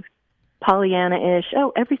kind of Pollyanna-ish,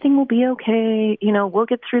 oh, everything will be okay, we'll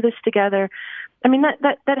get through this together. I mean,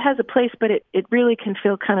 that has a place, but it really can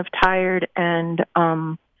feel kind of tired and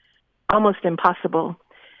almost impossible.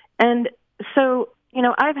 And so,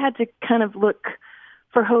 I've had to kind of look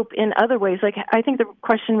for hope in other ways. Like, I think the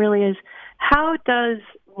question really is, how does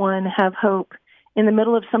one have hope in the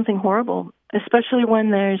middle of something horrible, especially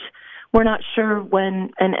when we're not sure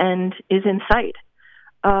when an end is in sight?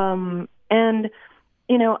 And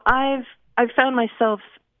I've found myself,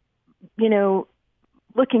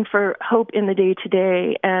 looking for hope in the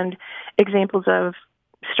day-to-day and examples of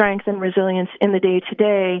strength and resilience in the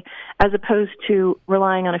day-to-day, as opposed to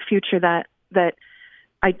relying on a future that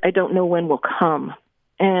I don't know when will come.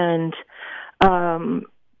 And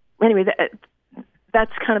anyway,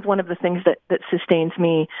 that's kind of one of the things that sustains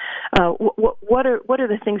me. What are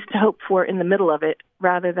the things to hope for in the middle of it,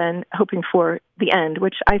 rather than hoping for the end,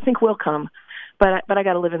 which I think will come, but I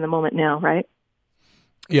got to live in the moment now, right?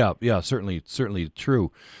 Yeah, certainly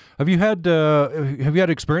true. Have you had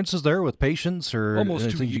experiences there with patients, or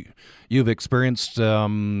anything you've experienced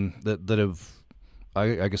that have,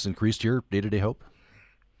 I guess, increased your day-to-day hope?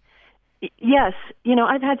 Yes,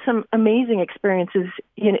 I've had some amazing experiences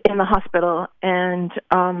in the hospital, and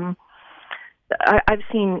I've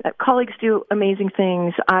seen colleagues do amazing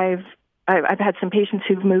things. I've had some patients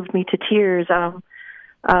who've moved me to tears.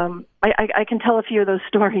 I can tell a few of those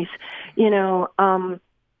stories.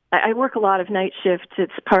 I work a lot of night shifts.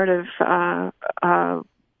 It's part of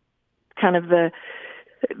kind of the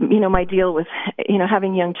my deal with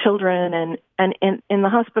having young children, and in the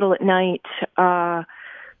hospital at night.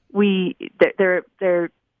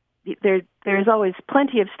 There's always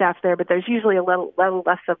plenty of staff there, but there's usually a little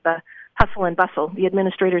less of the hustle and bustle. The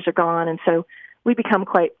administrators are gone, and so we become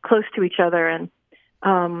quite close to each other. And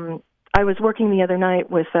I was working the other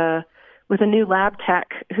night with a new lab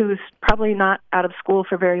tech who's probably not out of school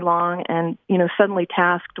for very long, and suddenly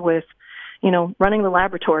tasked with running the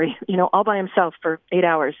laboratory all by himself for 8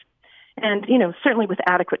 hours, and certainly with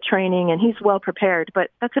adequate training, and he's well prepared,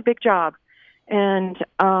 but that's a big job. And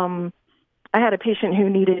I had a patient who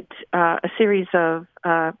needed a series of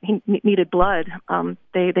he needed blood.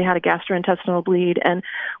 They had a gastrointestinal bleed, and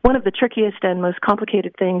one of the trickiest and most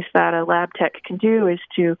complicated things that a lab tech can do is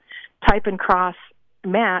to type and cross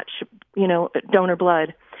match donor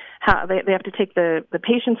blood. How they have to take the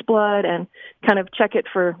patient's blood and kind of check it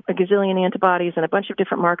for a gazillion antibodies and a bunch of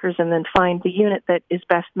different markers, and then find the unit that is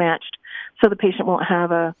best matched, so the patient won't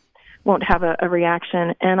have a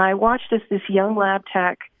reaction. And I watched as this young lab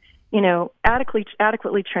tech,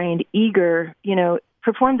 adequately trained, eager,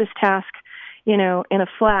 performed this task, in a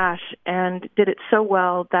flash, and did it so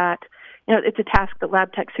well that, it's a task that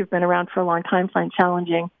lab techs who've been around for a long time find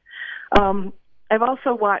challenging. I've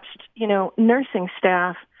also watched, nursing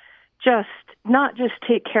staff not just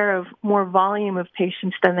take care of more volume of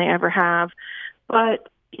patients than they ever have, but,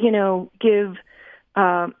 give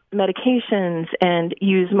medications and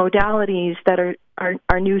use modalities that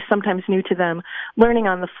are new, sometimes new to them, learning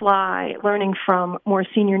on the fly, learning from more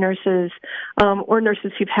senior nurses or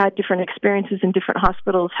nurses who've had different experiences in different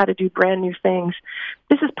hospitals, how to do brand new things.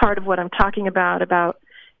 This is part of what I'm talking about,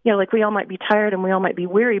 like we all might be tired and we all might be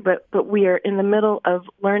weary, but we are in the middle of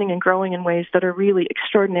learning and growing in ways that are really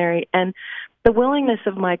extraordinary. And the willingness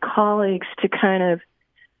of my colleagues to kind of,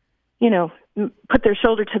 put their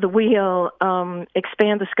shoulder to the wheel,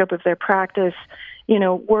 expand the scope of their practice,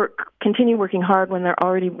 continue working hard when they're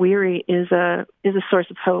already weary is a source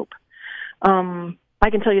of hope. I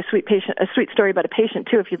can tell you a sweet story about a patient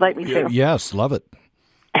too, if you'd like me to. Yes, love it.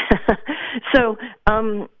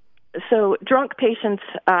 So drunk patients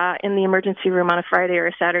in the emergency room on a Friday or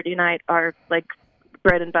a Saturday night are like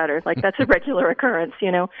bread and butter. Like, that's a regular occurrence,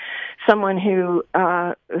 someone who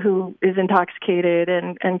is intoxicated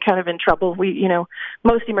and kind of in trouble.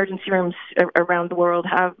 Most emergency rooms around the world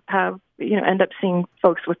have end up seeing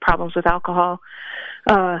folks with problems with alcohol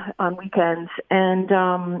on weekends. And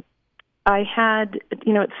I had,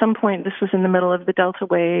 at some point, this was in the middle of the Delta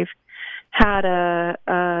wave, had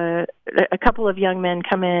a couple of young men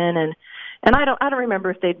come in, and I don't remember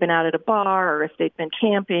if they'd been out at a bar or if they'd been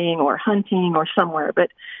camping or hunting or somewhere, but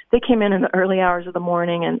they came in the early hours of the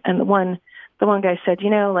morning, and the one guy said,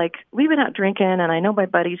 like, we've been out drinking, and I know my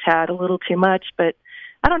buddies had a little too much, but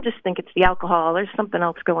I don't just think it's the alcohol. There's something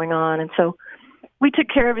else going on. And so we took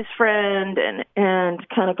care of his friend and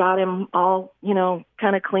kind of got him all,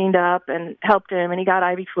 kind of cleaned up and helped him, and he got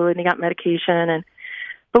IV fluid and he got medication.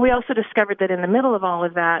 But we also discovered that in the middle of all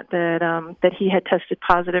of that he had tested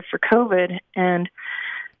positive for COVID. And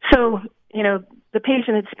so, the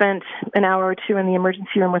patient had spent an hour or two in the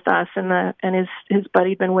emergency room with us, and his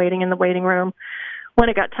buddy had been waiting in the waiting room. When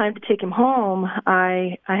it got time to take him home,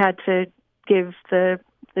 I had to give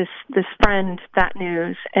this friend that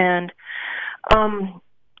news, and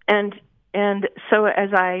so as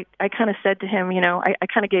I kind of said to him, I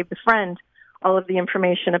kind of gave the friend all of the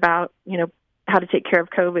information about how to take care of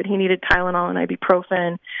COVID. He needed Tylenol and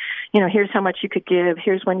ibuprofen. Here's how much you could give.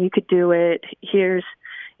 Here's when you could do it. Here's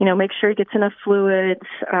make sure he gets enough fluids.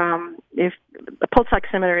 If a pulse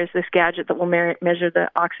oximeter is this gadget that will measure the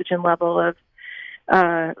oxygen level of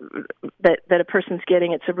that a person's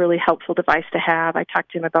getting, it's a really helpful device to have. I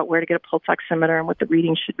talked to him about where to get a pulse oximeter and what the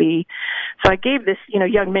reading should be. So I gave this,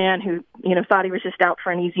 young man who, thought he was just out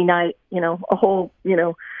for an easy night, a whole,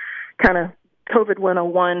 kind of COVID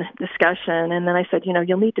 101 discussion. And then I said,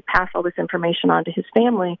 you'll need to pass all this information on to his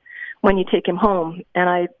family when you take him home. And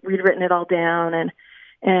I rewritten it all down and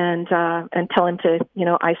tell him to,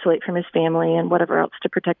 isolate from his family and whatever else to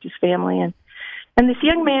protect his family. And this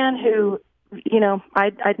young man who,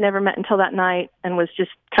 I'd never met until that night and was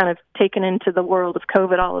just kind of taken into the world of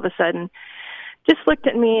COVID all of a sudden, just looked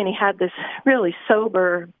at me, and he had this really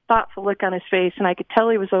sober, thoughtful look on his face, and I could tell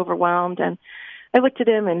he was overwhelmed. And I looked at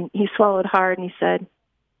him, and he swallowed hard, and he said,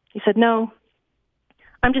 no,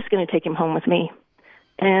 I'm just going to take him home with me.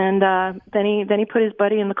 And then he put his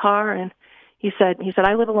buddy in the car, and he said,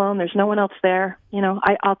 I live alone. There's no one else there.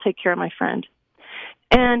 I'll take care of my friend.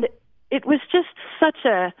 And it was just such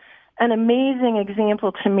an amazing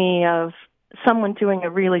example to me of someone doing a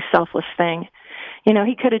really selfless thing.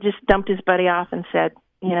 He could have just dumped his buddy off and said,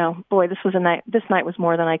 boy, this night was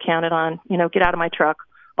more than I counted on. Get out of my truck.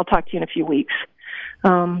 I'll talk to you in a few weeks.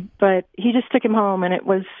 But he just took him home, and it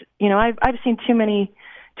was, I've seen too many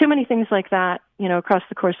things like that, across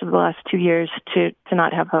the course of the last 2 years to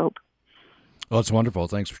not have hope. Well, it's wonderful.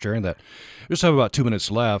 Thanks for sharing that. We just have about 2 minutes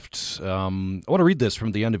left. I want to read this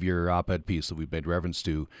from the end of your op-ed piece that we've made reference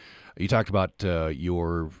to. You talked about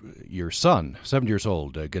your son, 7 years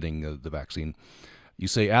old, getting the vaccine. You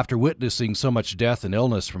say, after witnessing so much death and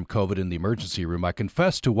illness from COVID in the emergency room, I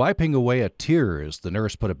confess to wiping away a tear as the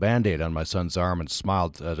nurse put a Band-Aid on my son's arm and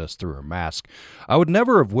smiled at us through her mask. I would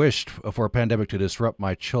never have wished for a pandemic to disrupt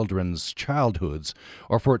my children's childhoods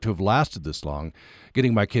or for it to have lasted this long.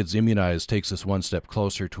 Getting my kids immunized takes us one step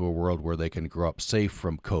closer to a world where they can grow up safe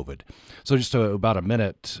from COVID. So just about a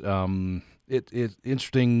minute. It's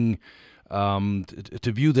interesting to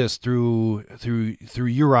view this through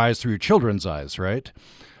your eyes, through your children's eyes, right?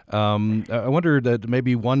 I wonder that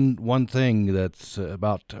maybe one thing that's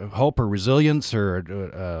about hope or resilience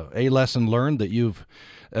or a lesson learned that you've,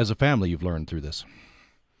 as a family, you've learned through this.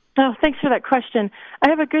 Oh, thanks for that question. I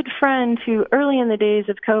have a good friend who early in the days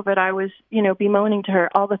of COVID, I was, bemoaning to her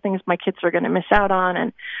all the things my kids were going to miss out on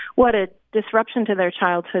and what a disruption to their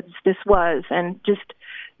childhoods this was, and just,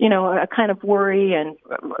 a kind of worry and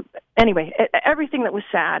anyway, everything that was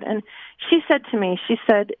sad. And she said to me, she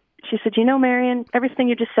said, Marion, everything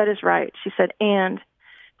you just said is right. She said, and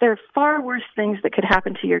there are far worse things that could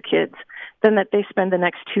happen to your kids than that they spend the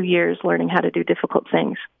next 2 years learning how to do difficult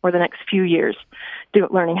things, or the next few years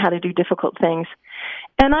learning how to do difficult things.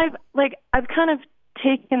 And I've kind of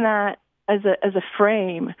taken that as a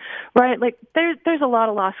frame, right? Like there's a lot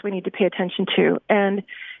of loss we need to pay attention to, and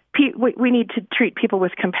we need to treat people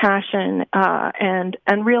with compassion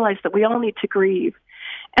and realize that we all need to grieve.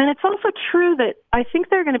 And it's also true that I think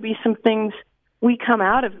there are going to be some things we come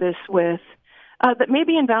out of this with that may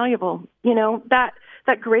be invaluable. That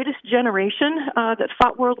greatest generation that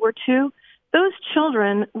fought World War II, those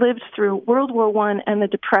children lived through World War I and the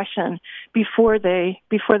Depression before they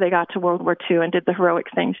got to World War II and did the heroic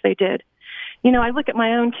things they did. I look at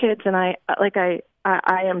my own kids, and I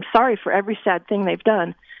am sorry for every sad thing they've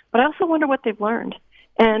done, but I also wonder what they've learned.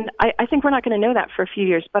 And I think we're not going to know that for a few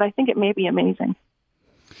years, but I think it may be amazing.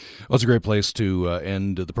 Well, it's a great place to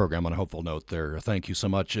end the program on a hopeful note there. Thank you so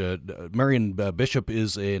much. Marion Bishop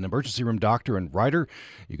is an emergency room doctor and writer.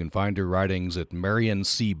 You can find her writings at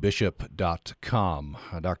marioncbishop.com.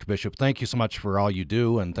 Dr. Bishop, thank you so much for all you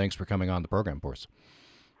do, and thanks for coming on the program for us.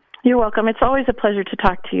 You're welcome. It's always a pleasure to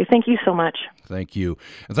talk to you. Thank you so much. Thank you.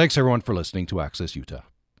 And thanks, everyone, for listening to Access Utah.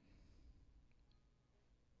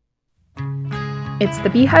 It's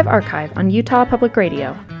the Beehive Archive on Utah Public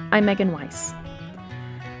Radio. I'm Megan Weiss.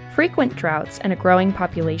 Frequent droughts and a growing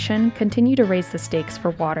population continue to raise the stakes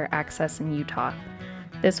for water access in Utah.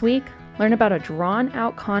 This week, learn about a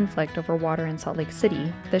drawn-out conflict over water in Salt Lake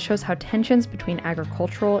City that shows how tensions between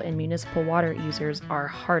agricultural and municipal water users are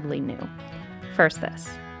hardly new. First, this.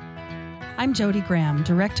 I'm Jody Graham,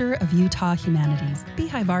 Director of Utah Humanities.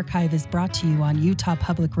 Beehive Archive is brought to you on Utah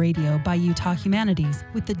Public Radio by Utah Humanities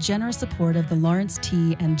with the generous support of the Lawrence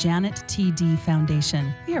T. and Janet T.D.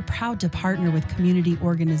 Foundation. We are proud to partner with community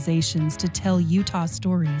organizations to tell Utah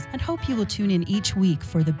stories and hope you will tune in each week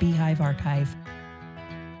for the Beehive Archive.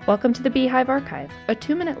 Welcome to the Beehive Archive, a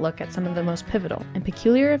 2-minute look at some of the most pivotal and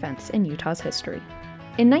peculiar events in Utah's history.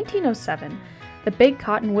 In 1907, the Big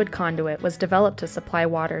Cottonwood Conduit was developed to supply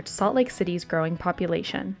water to Salt Lake City's growing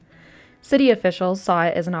population. City officials saw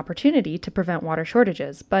it as an opportunity to prevent water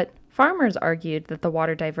shortages, but farmers argued that the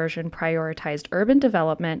water diversion prioritized urban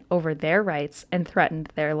development over their rights and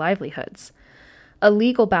threatened their livelihoods. A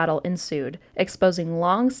legal battle ensued, exposing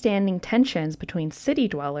long-standing tensions between city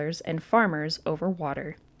dwellers and farmers over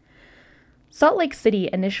water. Salt Lake City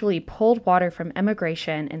initially pulled water from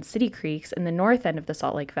emigration and city creeks in the north end of the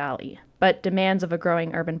Salt Lake Valley, but demands of a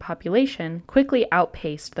growing urban population quickly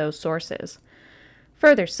outpaced those sources.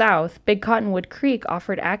 Further south, Big Cottonwood Creek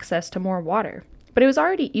offered access to more water, but it was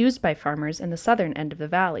already used by farmers in the southern end of the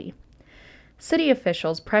valley. City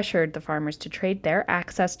officials pressured the farmers to trade their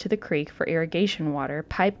access to the creek for irrigation water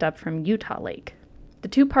piped up from Utah Lake. The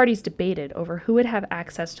two parties debated over who would have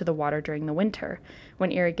access to the water during the winter,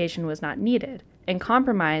 when irrigation was not needed, and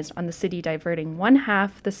compromised on the city diverting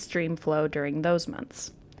 1/2 the stream flow during those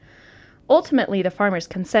months. Ultimately, the farmers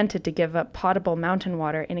consented to give up potable mountain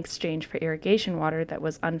water in exchange for irrigation water that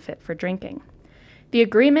was unfit for drinking. The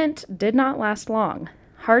agreement did not last long.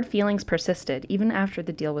 Hard feelings persisted even after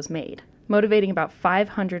the deal was made, motivating about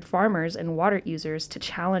 500 farmers and water users to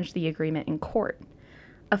challenge the agreement in court.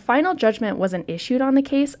 A final judgment wasn't issued on the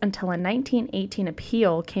case until a 1918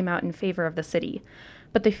 appeal came out in favor of the city,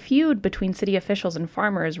 but the feud between city officials and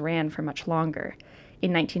farmers ran for much longer.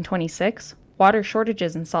 In 1926, water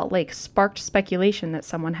shortages in Salt Lake sparked speculation that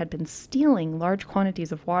someone had been stealing large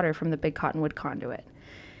quantities of water from the Big Cottonwood Conduit.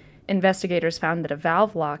 Investigators found that a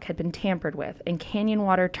valve lock had been tampered with and canyon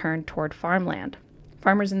water turned toward farmland.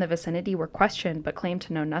 Farmers in the vicinity were questioned but claimed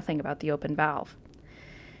to know nothing about the open valve.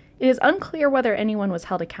 It is unclear whether anyone was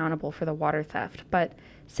held accountable for the water theft, but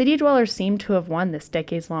city dwellers seem to have won this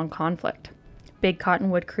decades-long conflict. Big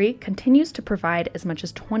Cottonwood Creek continues to provide as much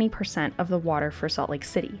as 20% of the water for Salt Lake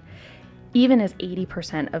City, even as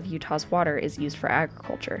 80% of Utah's water is used for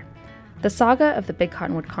agriculture. The saga of the Big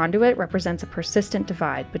Cottonwood Conduit represents a persistent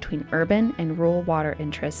divide between urban and rural water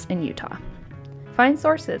interests in Utah. Find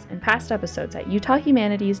sources and past episodes at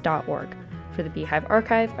utahhumanities.org. For the Beehive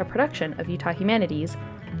Archive, a production of Utah Humanities,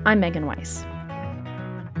 I'm Megan Weiss.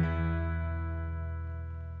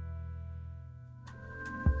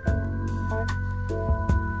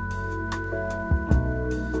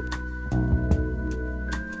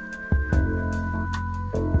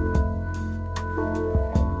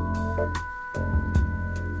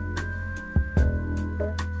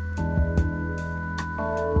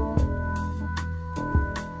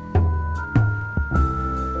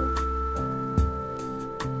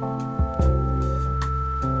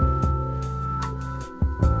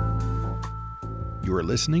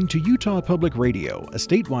 Listening to Utah Public Radio, a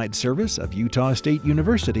statewide service of Utah State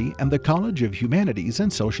University and the College of Humanities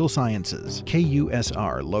and Social Sciences.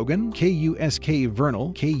 KUSR Logan, KUSK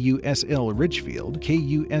Vernal, KUSL Richfield,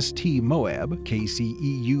 KUST Moab,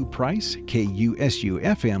 KCEU Price, KUSU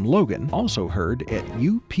FM Logan, also heard at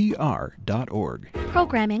upr.org.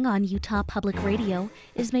 Programming on Utah Public Radio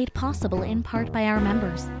is made possible in part by our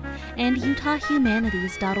members and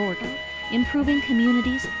utahhumanities.org. Improving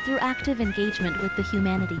communities through active engagement with the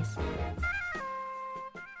humanities.